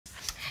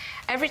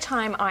Every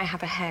time I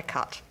have a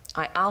haircut,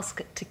 I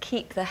ask to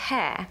keep the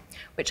hair,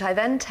 which I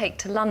then take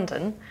to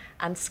London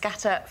and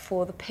scatter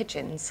for the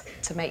pigeons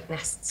to make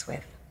nests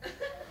with.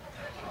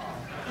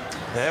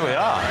 There we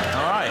are.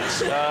 All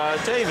right.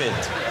 David,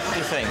 what do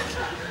you think?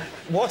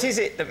 What is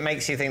it that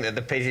makes you think that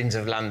the pigeons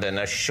of London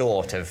are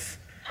short of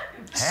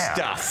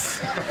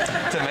stuff?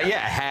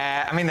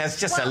 Hair. I mean, there's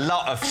just a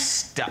lot of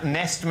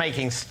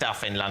nest-making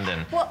stuff in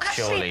London. Well,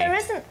 actually, surely. there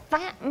isn't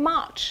that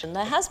much. And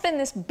there has been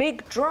this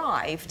big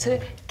drive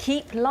to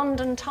keep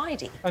London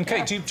tidy. And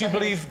Kate, do you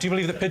believe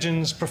that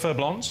pigeons prefer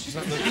blondes? Is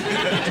that the...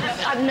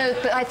 No,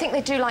 but I think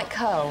they do like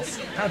curls.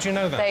 How do you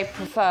know that? They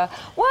prefer...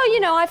 Well,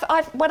 you know,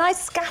 when I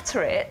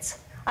scatter it,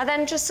 I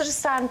then just sort of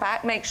stand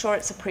back, make sure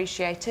it's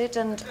appreciated,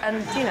 and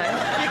you know...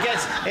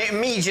 It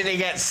immediately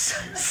gets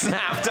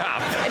snapped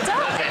up. It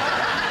does.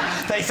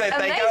 They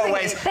go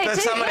away.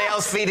 There's somebody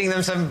else feeding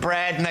them some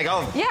bread, and they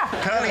go... Yeah,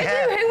 curly they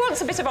hair. do. Who wants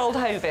a bit of old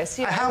Hovis?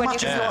 You know, how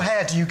much of your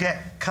hair do you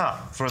get cut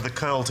for the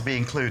curl to be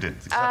included?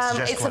 It's about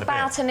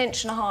 1.5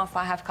 inches I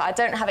have cut. I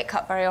don't have it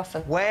cut very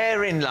often.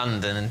 Where in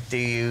London do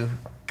you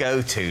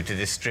go to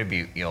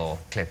distribute your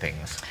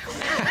clippings?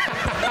 Can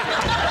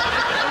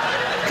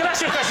I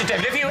ask you a question,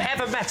 David? Have you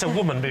ever met a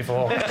woman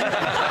before? I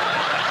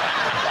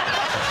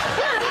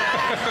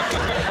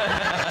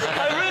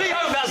really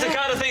hope that's the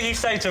kind of thing you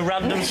say to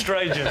random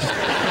strangers.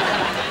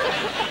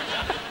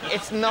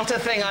 It's not a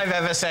thing I've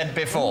ever said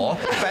before,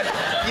 but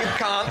you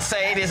can't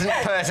say it isn't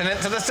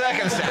pertinent to the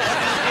circumstances.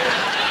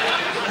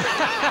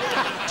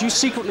 Do you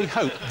secretly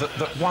hope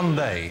that one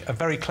day a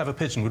very clever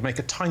pigeon would make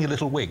a tiny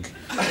little wig?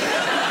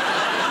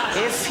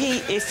 If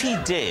he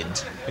did,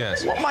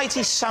 yes. What might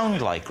he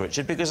sound like,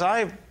 Richard? Because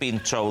I've been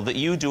told that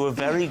you do a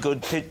very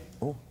good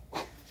Oh,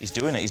 he's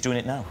doing it. He's doing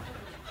it now.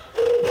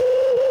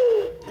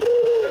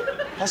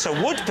 That's a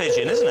wood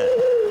pigeon, isn't it?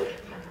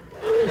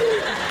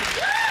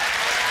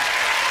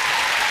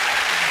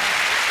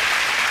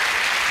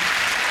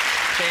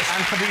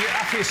 And for the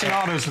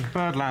aficionados of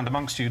birdland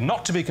amongst you,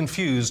 not to be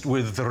confused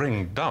with the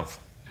ringed dove.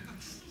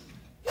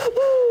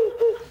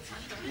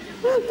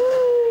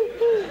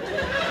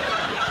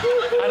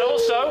 And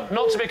also,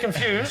 not to be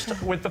confused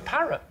with the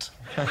parrot.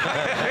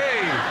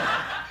 Hey!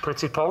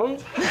 Pretty Polly.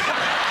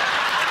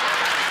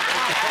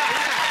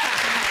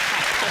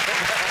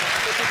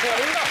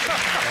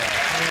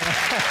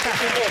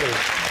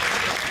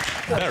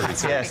 Very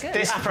yes,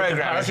 this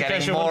programme is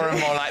getting more and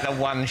more like the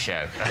One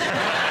Show.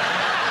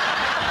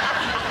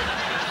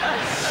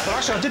 Well,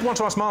 actually, I did want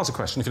to ask Miles a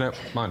question, if you don't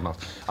mind, Miles.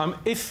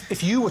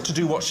 If you were to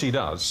do what she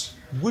does,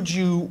 would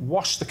you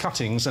wash the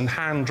cuttings and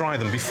hand dry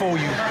them before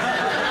you...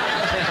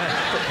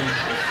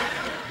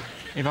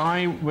 If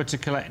I were to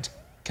collect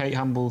Kate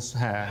Humble's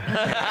hair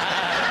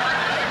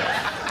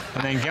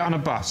and then get on a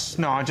bus,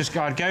 no, I'd go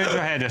to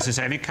a hairdresser and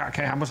say, have you cut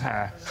Kate Humble's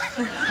hair?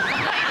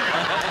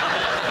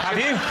 Have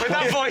you? With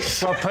that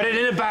voice? Well, put it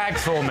in a bag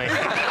for me.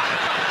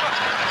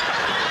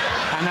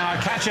 And then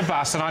I'd catch a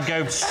bus and I'd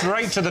go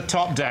straight to the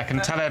top deck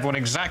and tell everyone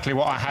exactly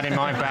what I had in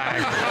my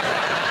bag.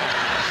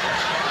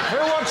 Who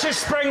watches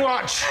Spring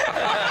Watch?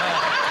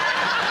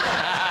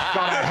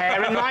 Got her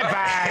hair in my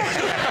bag.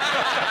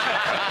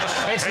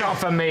 It's not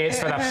for me, it's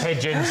for the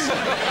pigeons.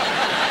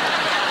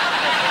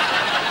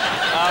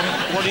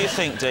 What do you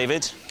think,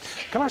 David?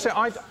 Can I say,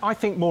 I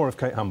think more of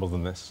Kate Humble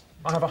than this.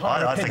 I have a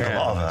higher opinion. I think a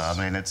lot of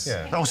her. I mean, it's...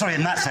 Yeah. Oh, sorry,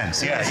 in that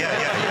sense. Yeah.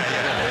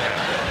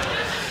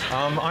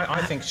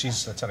 I think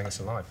she's telling us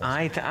a lie.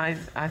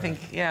 I think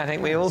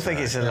we all think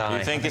it's a lie.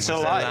 You think it's a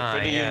lie?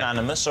 Pretty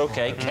unanimous.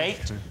 OK,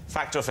 Kate,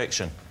 fact or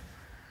fiction?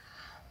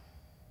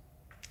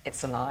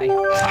 It's a lie.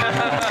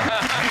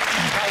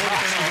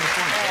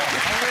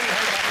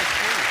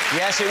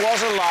 Yes, it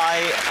was a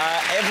lie.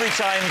 Every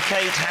time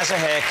Kate has a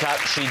haircut,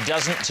 she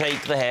doesn't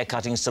take the hair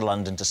cuttings to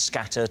London to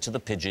scatter to the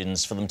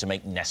pigeons for them to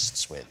make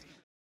nests with.